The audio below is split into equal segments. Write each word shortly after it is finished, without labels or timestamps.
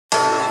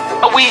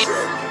We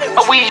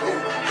used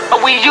to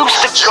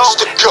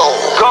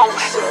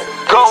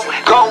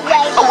go.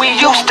 We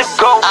used to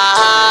go.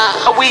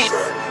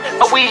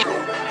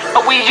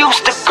 We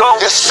used to go.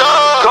 Yes, sir.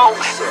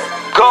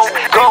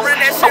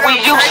 We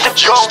used to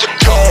go.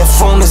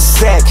 Half on the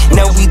sack,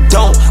 now we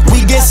don't.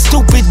 We get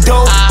stupid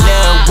though.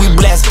 Now we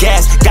blast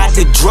gas, got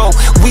the dro.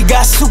 We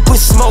got super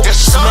smoke. Yes,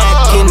 sir.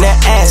 Smack in the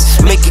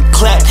ass, make it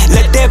clap.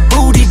 Let that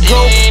booty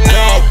go.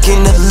 Back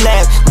in the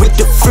lab with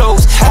the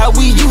flows. How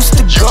we used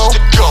to go.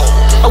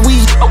 How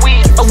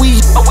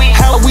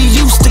we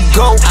used to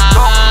go.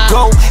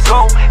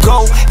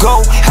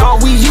 Go. How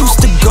we used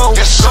to go.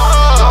 Yes,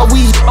 sir.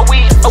 We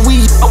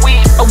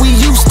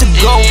used to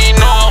go.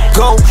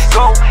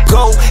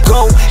 Go.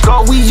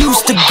 We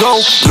used to go.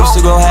 Used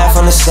to go half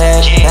on the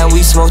sack. Now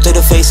we smoke to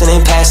the face and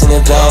ain't passing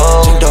it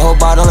back. Drink the whole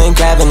bottle, ain't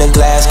grabbing the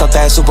glass. Got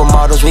bad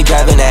supermodels, we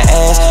grabbing that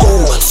ass.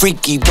 Ooh,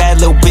 freaky, bad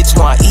little bitch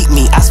wanna eat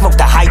me. I smoke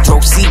the hydro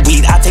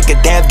seaweed. I take a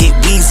dab, get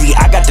wheezy.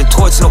 I got the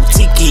torch, no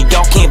tiki.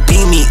 Y'all can't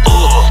beat me.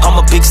 I'm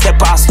a big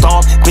stepper, I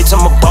stomp. Bitch,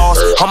 I'm a boss.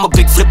 I'm a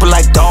big flipper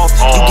like Dolph.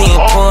 You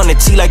getting put on the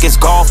tee like it's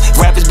golf.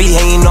 Rappers be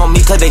hating on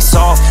me cause they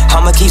soft.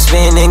 I'ma keep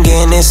spinning,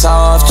 getting this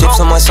off. Drip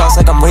so much sauce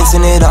like I'm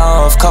rinsing it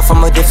off. Cut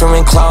from a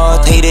different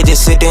cloth. Hate it,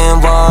 just sit there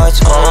and watch.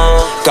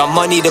 Got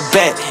money to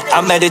bet.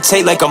 I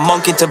meditate like a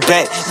monk in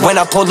Tibet. When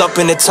I pull up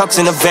in the tux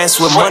in the vest.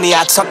 With money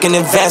I tuck and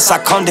invest. I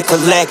come to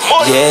collect.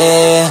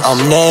 Yeah,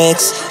 I'm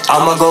next.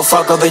 I'ma go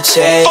fuck up a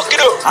check.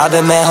 I've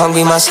been mad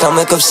hungry, my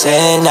stomach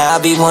upset. Now I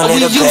be one of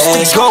the best. We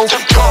used to go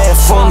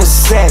half on the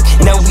sack.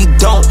 Now we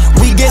don't.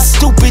 We get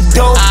stupid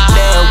though.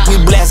 Now we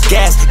blast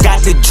gas,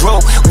 got the dro.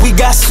 We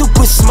got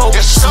super smoke.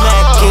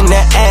 Smack in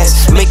the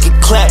ass, make it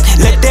clap.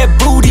 Let that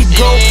booty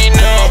go.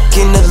 Back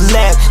in the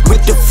lab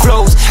with the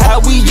flows. How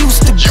we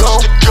used to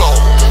go.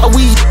 How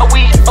we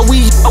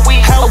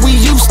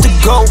used to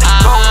go.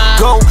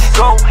 Go.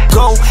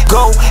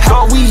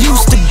 How we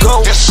used to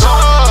go.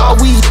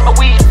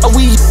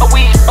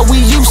 How we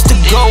used to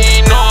go.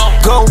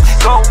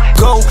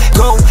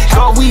 Go.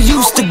 How we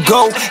used to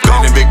go.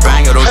 Bang big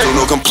banger, don't do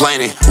no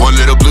complaining. One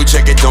little blue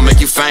check, it don't make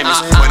you famous.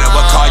 Whenever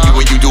I call you,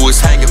 what you do is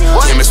hang 'em.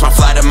 Can't miss my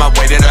flight on my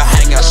way to the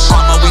hangar.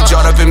 Mama, we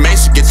jawed up in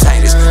Mason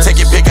containers. Take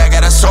your pick, I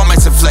got a soul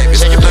mix of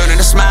flavors. Learning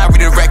to smile,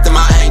 redirecting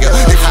my anger.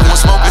 If you want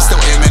smoke, it's still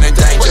imminent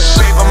danger.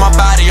 Babe on my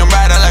body, I'm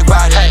riding like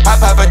Roddy. I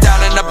pop it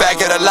down in the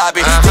back of the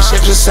lobby. These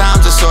ships and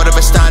sounds are sort of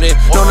astounding.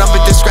 No number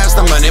describes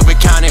the money we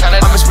counting.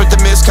 I'ma split the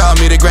miss, call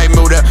me the great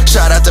mooder.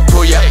 Shout out to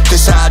Puya,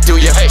 this how I do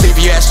ya. Leave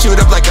your ass chewed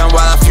up like I'm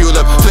while I fuel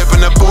up.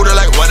 Flipping the Buddha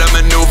like what a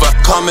maneuver.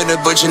 Call me the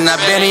butcher, not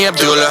Benny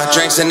Abdullah.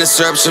 Drinks in the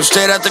syrup, so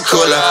straight out the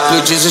cooler.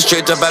 Blue Jesus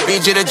straight up, I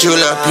beat you the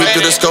jeweler. Peep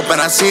through the scope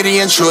and I see the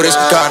intruders.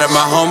 Guard at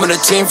my home with a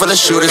team full of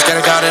shooters. Got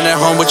a garden at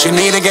home, what you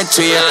need to get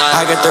to ya.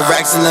 I got the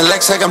racks and the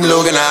Lex like I'm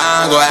Lugan.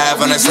 I go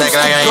half on the sack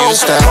like I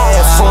used to.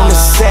 Half on the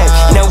sack,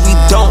 now we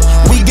don't.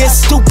 We get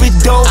stupid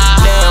though.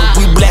 Now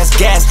we blast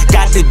gas,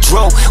 got the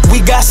dro. We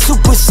got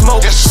super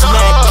smoke.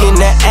 Smack in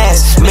the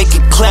ass, make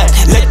it clap.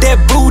 Let that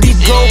booty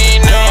go.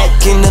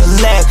 Back in the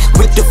lab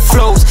with the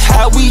flows.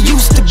 How we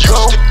used to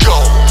go.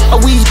 How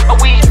we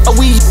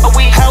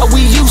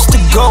used to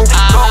go.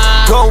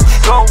 Go.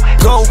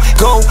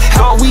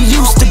 How we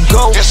used to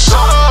go.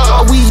 How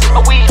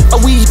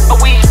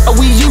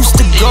we used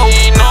to go.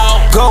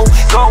 Go.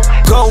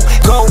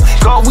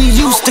 How we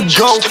used to go. We used to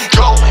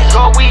go.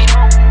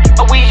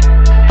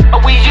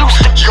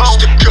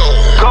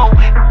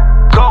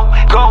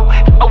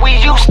 We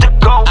used to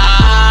go.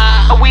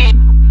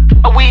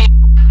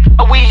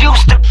 We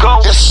used to go.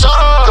 Yes, sir.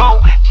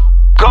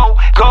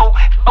 Go.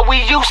 We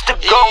used to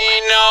go.